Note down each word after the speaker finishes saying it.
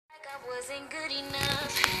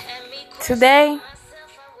Today,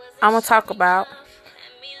 I'm going to talk about,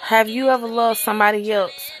 have you ever loved somebody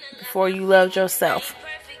else before you loved yourself?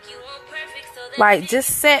 Like, just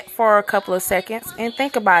sit for a couple of seconds and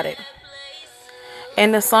think about it.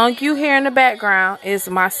 And the song you hear in the background is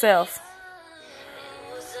Myself.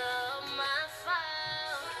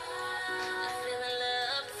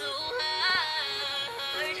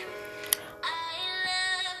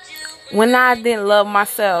 When I didn't love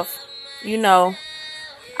myself, I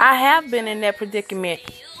have been in that predicament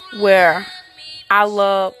where I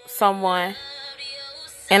loved someone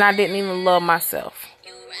and I didn't even love myself.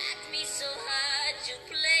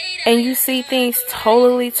 And you see things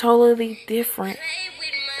totally different.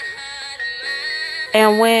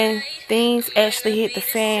 And when things actually hit the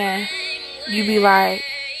fan, you be like,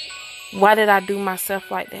 why did I do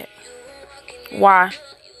myself like that? Why?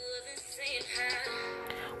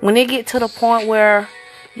 When it get to the point where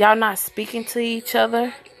y'all not speaking to each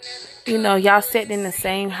other, y'all sitting in the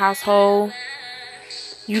same household,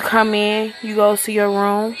 you come in, you go to your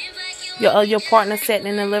room, your partner sitting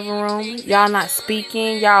in the living room, y'all not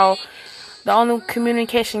speaking, the only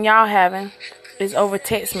communication y'all having is over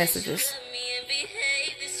text messages.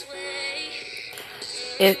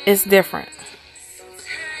 It's different.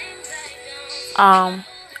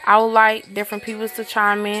 I would like different people to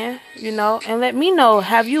chime in, and let me know,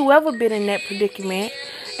 have you ever been in that predicament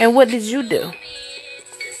and what did you do?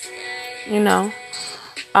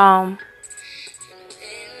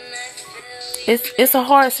 It's a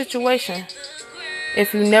hard situation.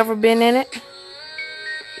 If you've never been in it,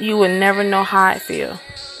 you would never know how it feels.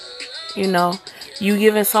 You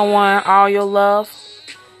giving someone all your love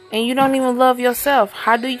and you don't even love yourself.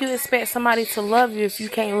 How do you expect somebody to love you if you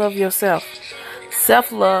can't love yourself?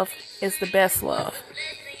 Self-love is the best love.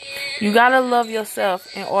 You gotta love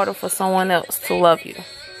yourself in order for someone else to love you.